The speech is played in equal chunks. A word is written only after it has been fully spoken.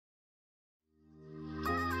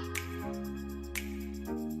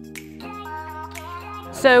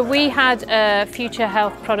So we had a Future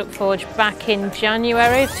Health Product Forge back in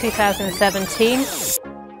January 2017.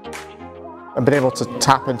 And being able to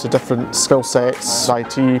tap into different skill sets,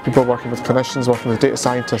 IT, people working with clinicians, working with data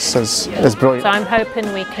scientists is brilliant. So I'm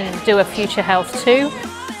hoping we can do a Future Health too.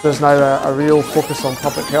 There's now a real focus on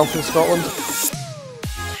public health in Scotland.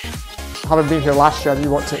 Having been here last year, I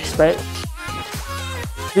knew what to expect.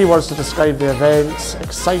 3 words to describe the event: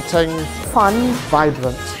 exciting, fun,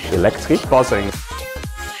 vibrant, electric, buzzing.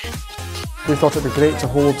 We thought it'd be great to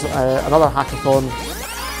hold another hackathon.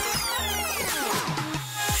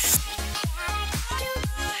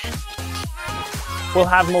 We'll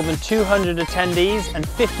have more than 200 attendees and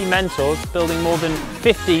 50 mentors building more than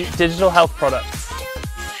 50 digital health products.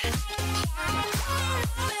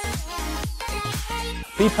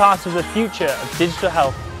 Be part of the future of digital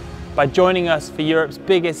health by joining us for Europe's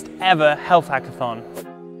biggest ever health hackathon.